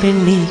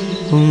பெண்ணே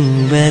உன்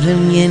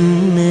வரம்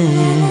என்ன,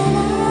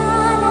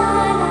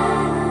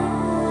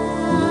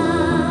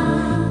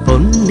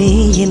 பொன்னே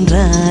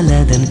என்றால்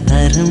அதன்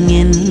தரம்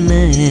என்ன,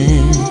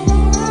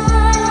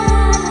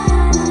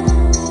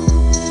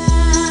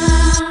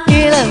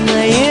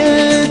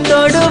 இளமையில்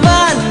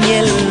தொடுவான்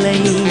எல்லை,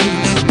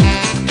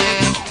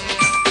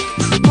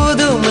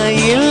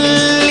 புதுமையில்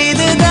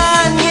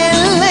இதுதான்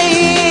எல்லை,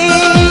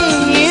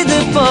 இது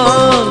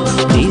போல்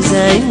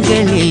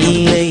டிசைன்கள்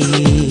இல்லை.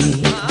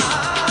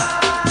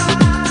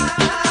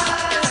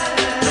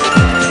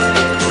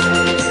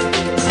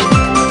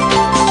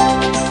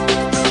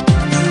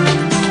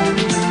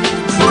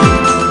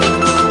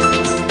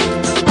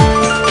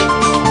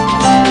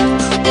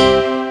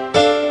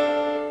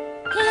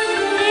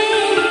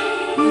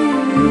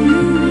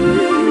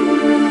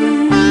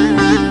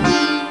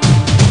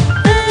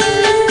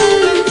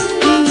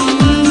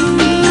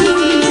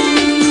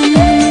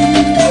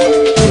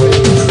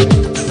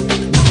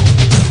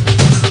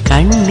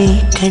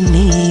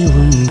 கண்ணே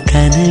உன்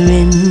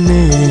கனவென்ன,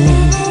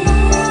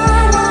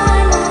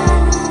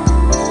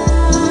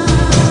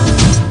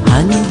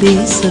 அன்பே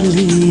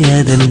சொல்லி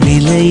அதன்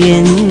நிலை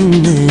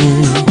என்ன,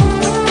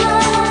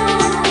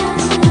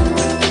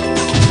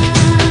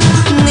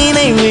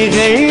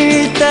 நினைவுகள்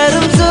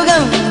தரும்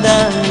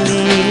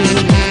சுகம்தானே,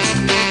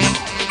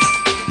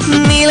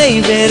 நிலை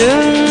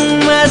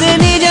பெறும் அது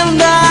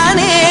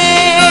நிஜம்தானே,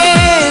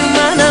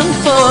 மனம்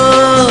போ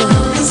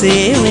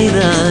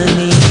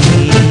சேவைதானே.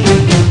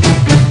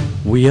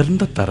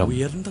 உயர்ந்த தரம்,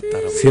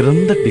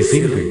 சிறந்த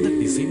டிசைன்கள்,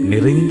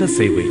 நிறைந்த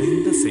சேவை,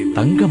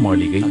 தங்க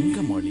மாளிகை,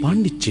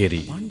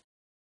 பாண்டிச்சேரி.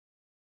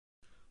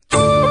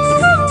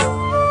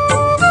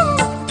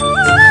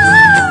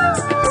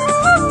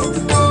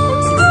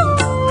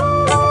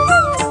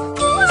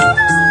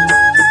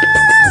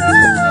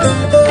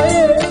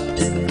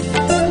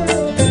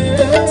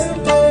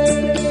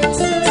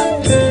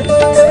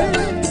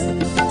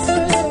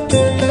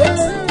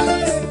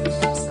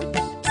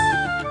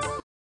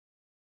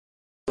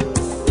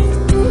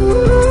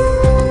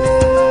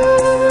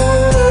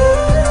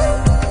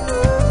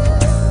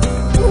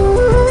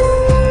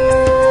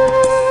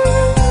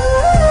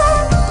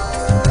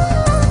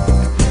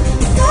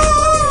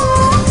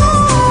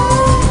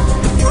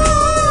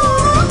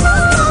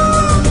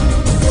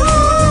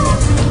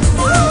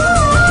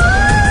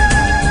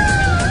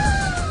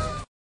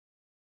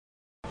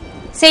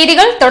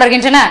 செய்திகள்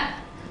தொடர்கின்றன.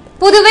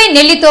 புதுவை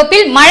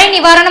நெல்லித்தோப்பில் மழை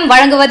நிவாரணம்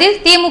வழங்குவதில்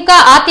திமுக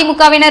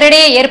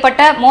அதிமுகவினரிடையே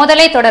ஏற்பட்ட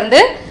மோதலை தொடர்ந்து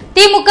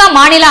திமுக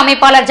மாநில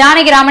அமைப்பாளர்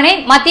ஜானகிராமனை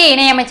மத்திய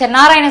இணையமைச்சர்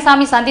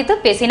நாராயணசாமி சந்தித்து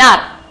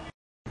பேசினார்.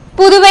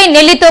 புதுவை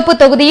நெல்லித்தோப்பு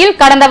தொகுதியில்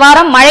கடந்த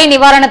வாரம் மழை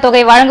நிவாரண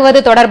தொகை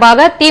வழங்குவது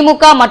தொடர்பாக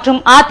திமுக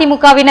மற்றும்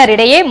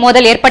அதிமுகவினரிடையே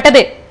மோதல்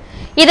ஏற்பட்டது.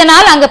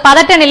 இதனால் அங்கு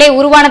பதட்ட நிலை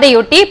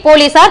உருவானதையொட்டி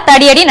போலீசார்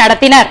தடியடி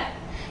நடத்தினர்.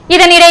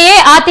 இதனிடையே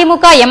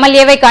அதிமுக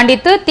எம்எல்ஏவை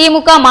கண்டித்து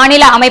திமுக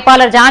மாநில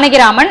அமைப்பாளர்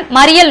ஜானகிராமன்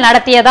மறியல்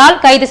நடத்தியதால்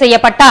கைது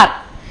செய்யப்பட்டார்.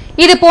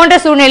 இதுபோன்ற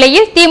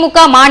சூழ்நிலையில்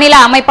திமுக மாநில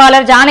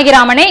அமைப்பாளர்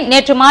ஜானகிராமனை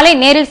நேற்று மாலை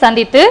நேரில்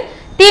சந்தித்து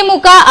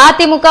திமுக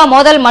அதிமுக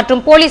மோதல்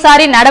மற்றும்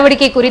போலீசாரின்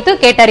நடவடிக்கை குறித்து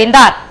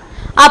கேட்டறிந்தார்.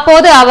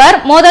 அப்போது அவர்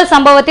மோதல்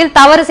சம்பவத்தில்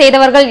தவறு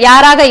செய்தவர்கள்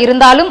யாராக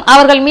இருந்தாலும்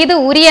அவர்கள் மீது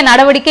உரிய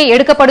நடவடிக்கை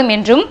எடுக்கப்படும்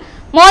என்றும்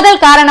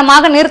மோதல்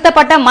காரணமாக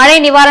நிறுத்தப்பட்ட மழை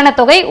நிவாரண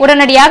தொகை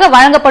உடனடியாக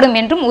வழங்கப்படும்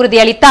என்றும்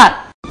உறுதியளித்தார்.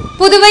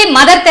 புதுவை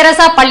மதர்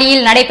தெரசா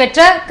பள்ளியில் நடைபெற்ற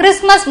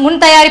கிறிஸ்துமஸ் முன்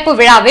தயாரிப்பு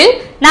விழாவில்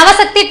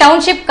நவசக்தி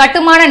டவுன்ஷிப்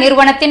கட்டுமான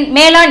நிறுவனத்தின்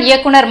மேலாண்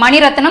இயக்குநர்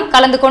மணிரத்னம்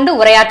கலந்து கொண்டு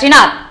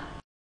உரையாற்றினார்.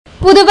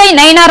 புதுவை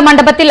நயினார்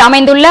மண்டபத்தில்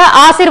அமைந்துள்ள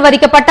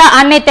ஆசிர்வதிக்கப்பட்ட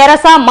அன்னை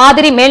தெரசா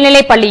மாதிரி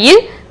மேல்நிலைப்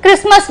பள்ளியில்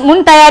கிறிஸ்துமஸ்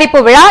முன் தயாரிப்பு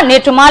விழா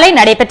நேற்று மாலை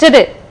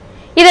நடைபெற்றது.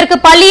 இதற்கு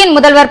பள்ளியின்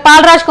முதல்வர்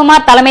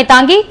பால்ராஜ்குமார் தலைமை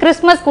தாங்கி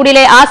கிறிஸ்துமஸ்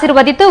குடிலை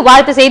ஆசிர்வதித்து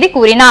வாழ்த்து செய்தி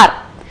கூறினார்.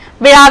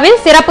 விழாவில்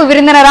சிறப்பு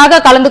விருந்தினராக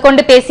கலந்து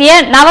கொண்டு பேசிய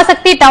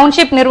நவசக்தி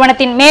டவுன்ஷிப்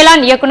நிறுவனத்தின்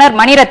மேலாண் இயக்குநர்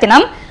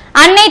மணிரத்னம்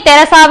அன்னை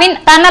தெரசாவின்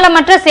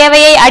தன்னலமற்ற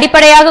சேவையை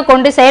அடிப்படையாக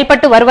கொண்டு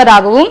செயல்பட்டு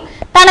வருவதாகவும்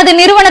தனது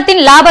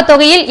நிறுவனத்தின் லாப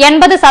தொகையில்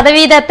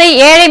 80%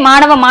 ஏழை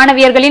மாணவ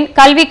மாணவியர்களின்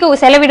கல்விக்கு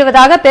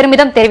செலவிடுவதாக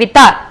பெருமிதம்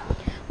தெரிவித்தார்.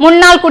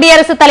 முன்னாள்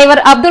குடியரசுத்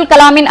தலைவர் அப்துல்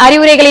கலாமின்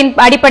அறிவுரைகளின்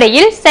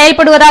அடிப்படையில்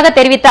செயல்படுவதாக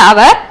தெரிவித்த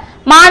அவர்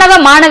மாணவ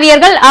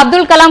மாணவியர்கள்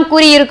அப்துல் கலாம்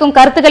கூறியிருக்கும்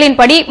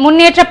கருத்துக்களின்படி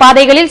முன்னேற்ற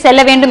பாதைகளில்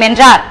செல்ல வேண்டும்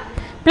என்றார்.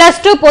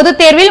 +2 பொதுத்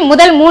தேர்வில்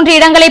முதல் 3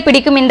 இடங்களை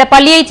பிடிக்கும் இந்த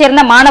பள்ளியைச்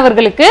சேர்ந்த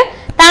மாணவர்களுக்கு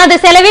தனது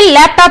செலவில்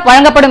லேப்டாப்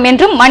வழங்கப்படும்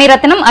என்றும்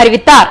மணிரத்னம்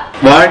அறிவித்தார்.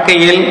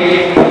 வாழ்க்கையில்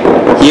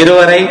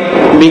இருவரை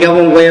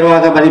மிகவும்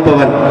உயர்வாக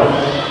மதிப்பவர்.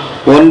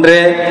 ஒன்று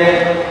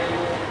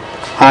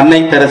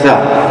அன்னை தெரசா.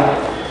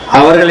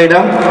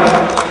 அவர்களிடம்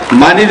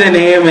மனித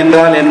நேயம்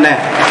என்றால் என்ன,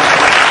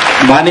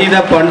 மனித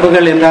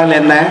பண்புகள் என்றால்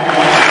என்ன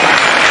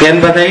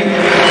என்பதை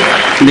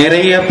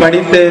நிறைய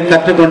படித்து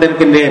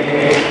கற்றுக்கொண்டிருக்கின்றேன்.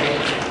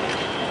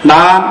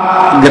 நான்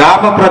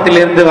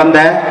கிராமப்புறத்திலிருந்து வந்த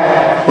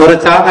ஒரு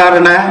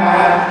சாதாரண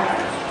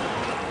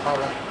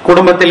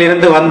குடும்பத்தில்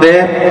இருந்து வந்து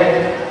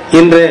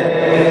இன்று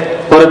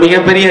ஒரு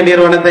மிகப்பெரிய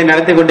நிறுவனத்தை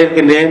நடத்தி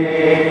கொண்டிருக்கின்றேன்.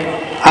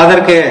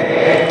 அதற்கு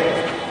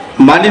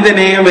மனித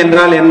நேயம்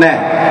என்றால் என்ன,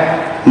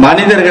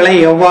 மனிதர்களை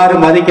எவ்வாறு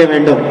மதிக்க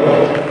வேண்டும்.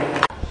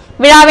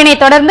 விழாவினை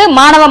தொடர்ந்து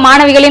மாணவ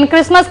மாணவிகளின்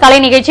கிறிஸ்துமஸ் கலை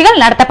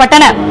நிகழ்ச்சிகள்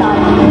நடத்தப்பட்டன.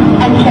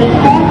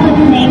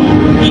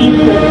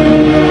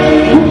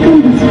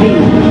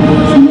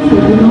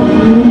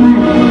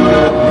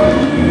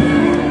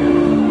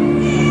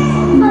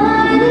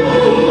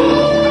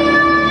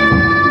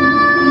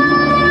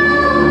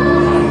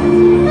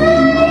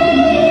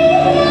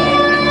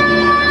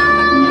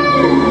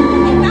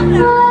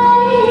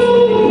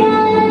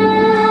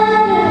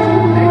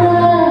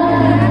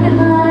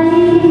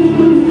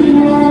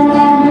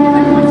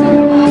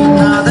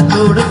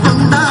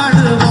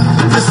 கொண்டாடுவோம்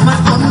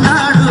கிறிஸ்மஸ்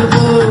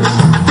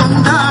கொண்டாடுவோம்.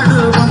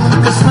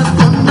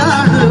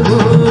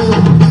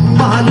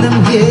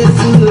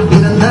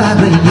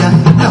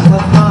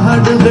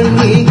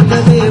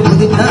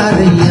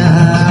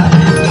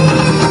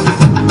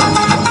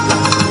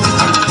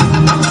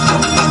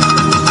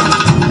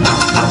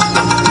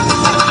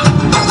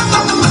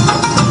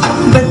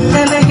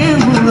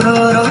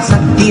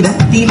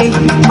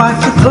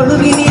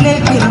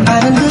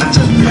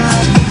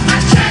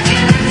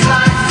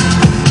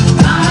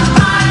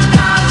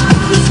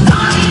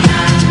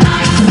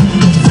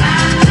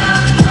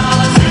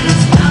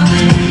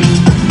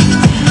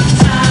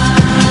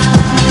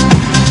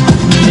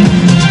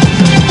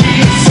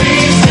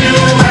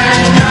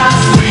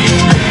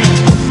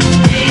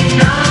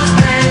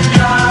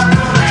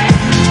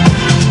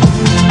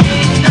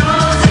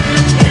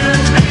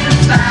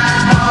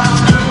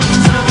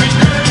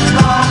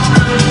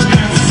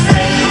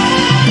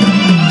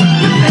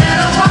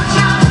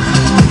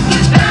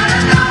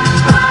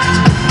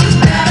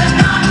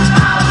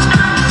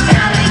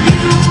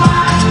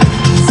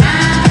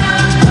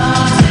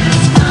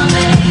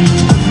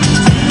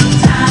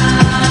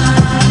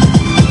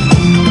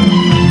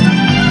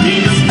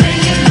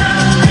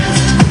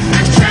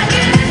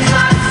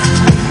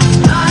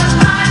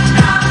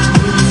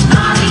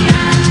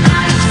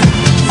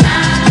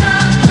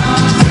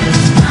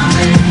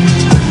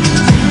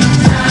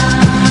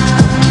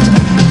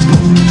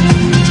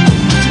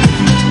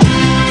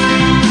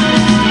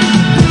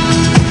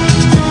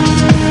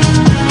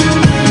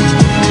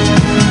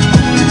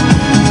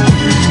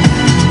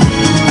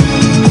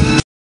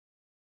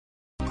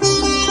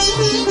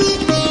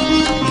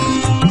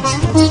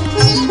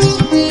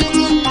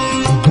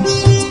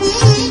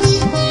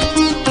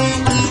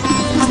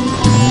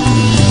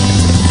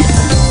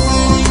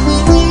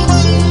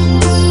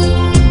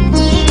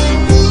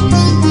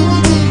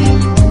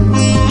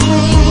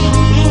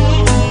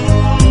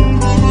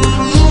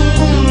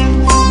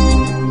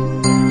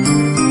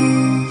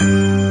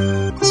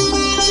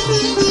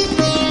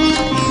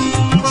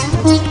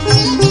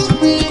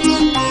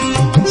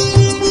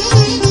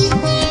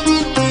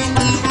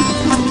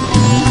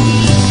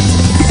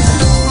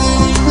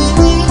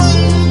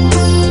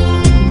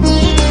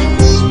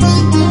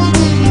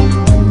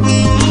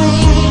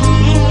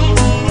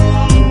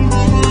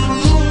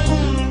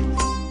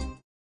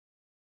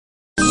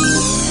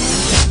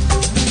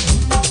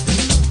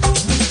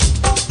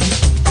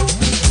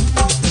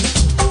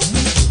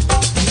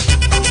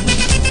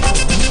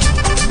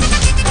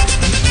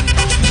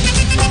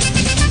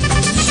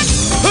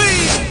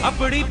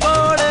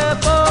 போடு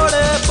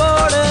போடு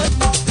போடு.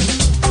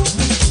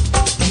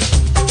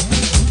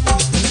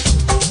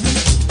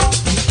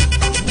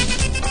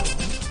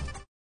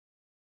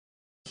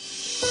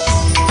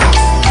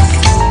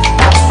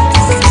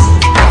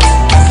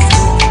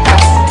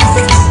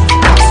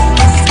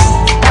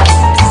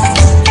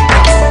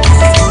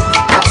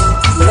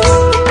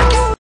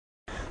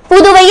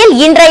 புதுவையில்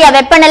இன்றைய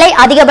வெப்பநிலை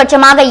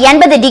அதிகபட்சமாக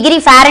 80 டிகிரி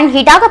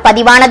ஃபாரன்ஹீட்டாக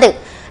பதிவானது.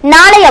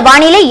 நாளைய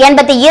வானிலை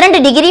 82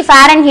 டிகிரி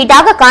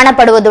ஃபாரன்ஹீட்டாக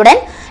காணப்படுவதுடன்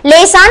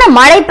லேசான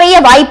மழை பெய்ய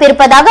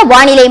வாய்ப்பிருப்பதாக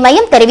வானிலை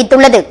மையம்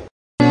தெரிவித்துள்ளது.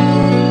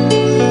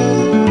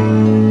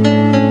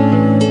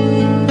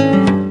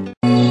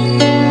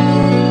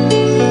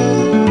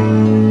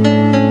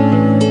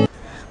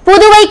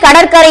 புதுவை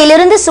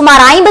கடற்கரையிலிருந்து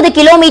சுமார் 50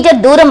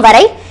 கிலோமீட்டர் தூரம்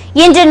வரை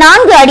இன்று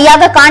 4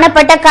 அடியாக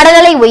காணப்பட்ட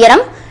கடலலை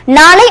உயரம்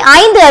நாளை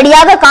 5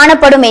 அடியாக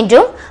காணப்படும்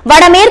என்றும்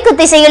வடமேற்கு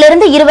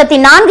திசையிலிருந்து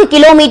 24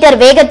 கிலோமீட்டர்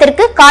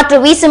வேகத்திற்கு காற்று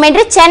வீசும்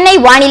என்று சென்னை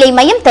வானிலை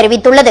மையம்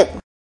தெரிவித்துள்ளது.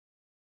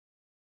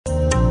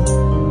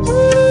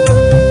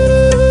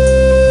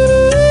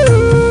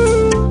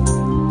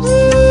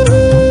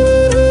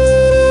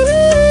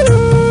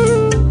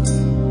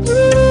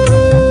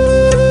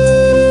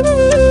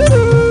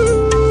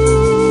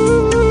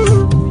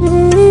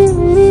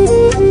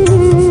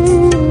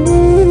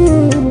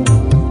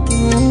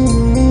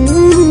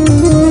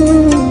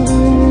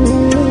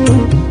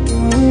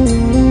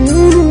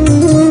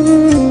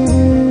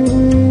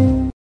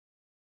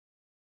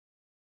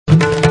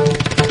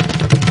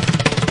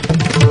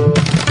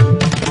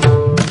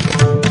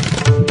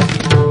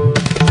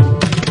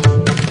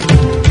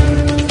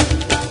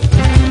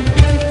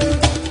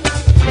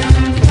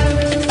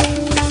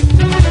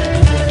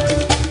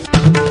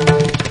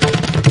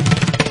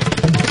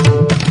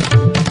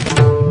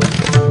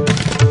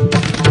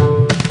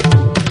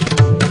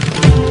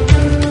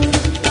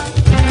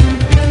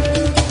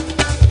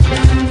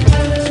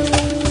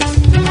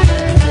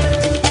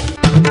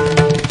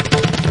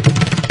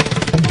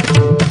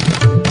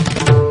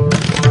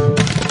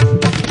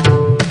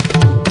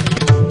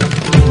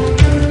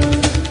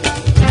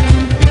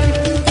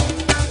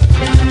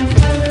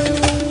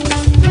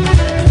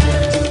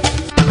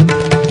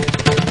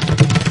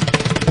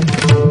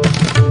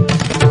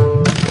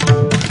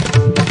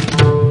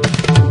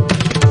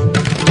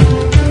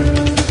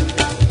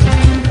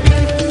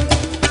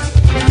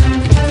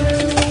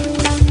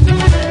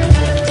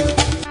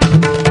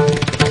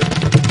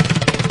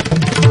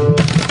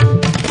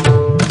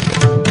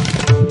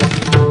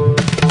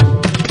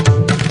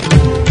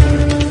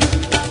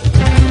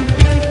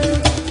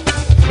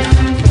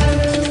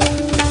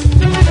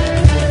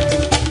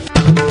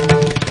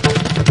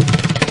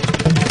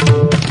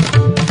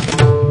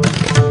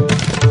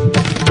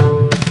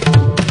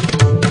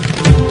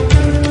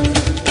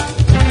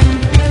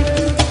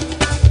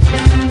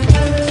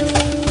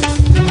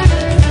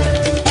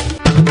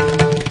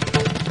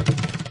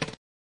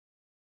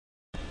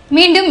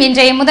 மீண்டும்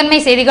இன்றைய முதன்மை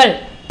செய்திகள்.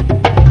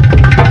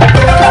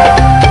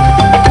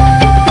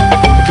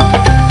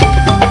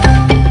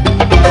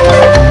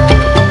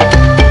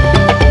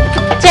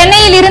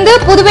 சென்னையில் இருந்து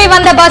புதுவை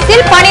வந்த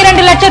பஸ்ஸில்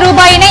 12 லட்சம்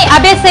ரூபாயினை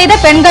அபேஸ் செய்த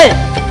பெண்கள்.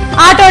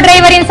 ஆட்டோ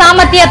டிரைவரின்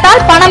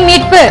சாமர்த்தியத்தால் பணம்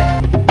மீட்பு.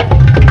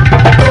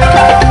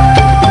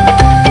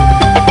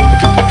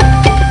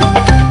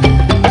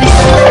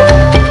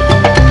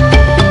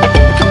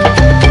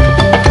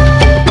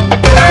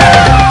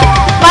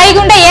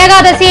 வைகுண்ட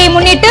ஏகாதசியை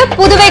முன்னிட்டு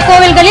புதுவை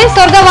கோவில்களில்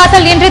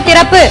சொர்க்கவாசல் இன்று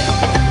திறப்பு.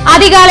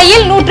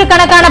 அதிகாலையில்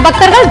நூற்றுக்கணக்கான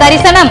பக்தர்கள்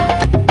தரிசனம்.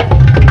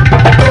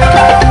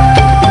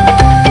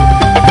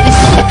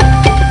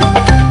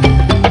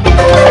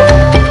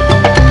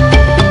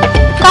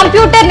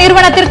 கம்ப்யூட்டர்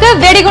நிறுவனத்திற்கு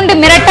வெடிகுண்டு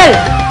மிரட்டல்.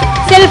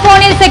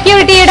 செல்போனில்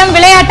செக்யூரிட்டியிடம்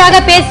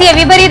விளையாட்டாக பேசிய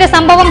விபரீத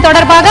சம்பவம்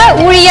தொடர்பாக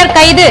ஊழியர்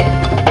கைது.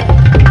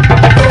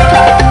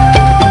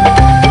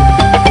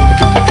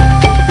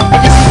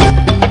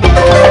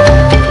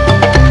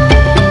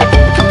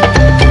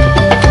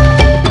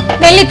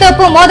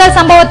 நெல்லித்தோப்பு மோதல்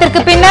சம்பவத்திற்கு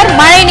பின்னர்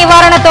மழை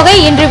நிவாரண தொகை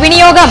இன்று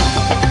விநியோகம்.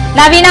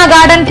 நவீனா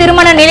கார்டன்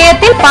திருமண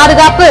நிலையத்தில்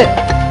பாதுகாப்பு.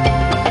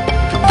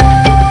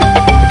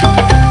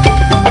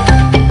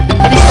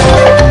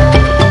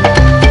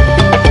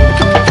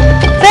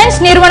 பிரெஞ்சு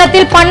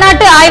நிறுவனத்தில்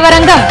பன்னாட்டு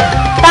ஆய்வரங்கம்.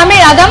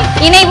 தமிழ் அகம்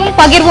இணைவும்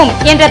பகிர்வும்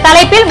என்ற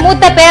தலைப்பில்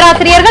மூத்த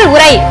பேராசிரியர்கள்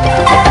உரை.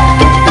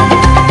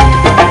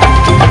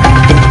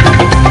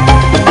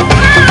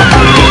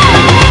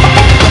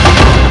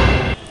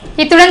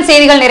 இத்துடன்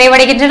செய்திகள்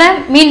நிறைவடைகின்றன.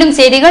 மீண்டும்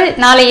செய்திகள்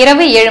நாளை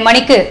இரவு 7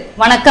 மணிக்கு.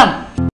 வணக்கம்.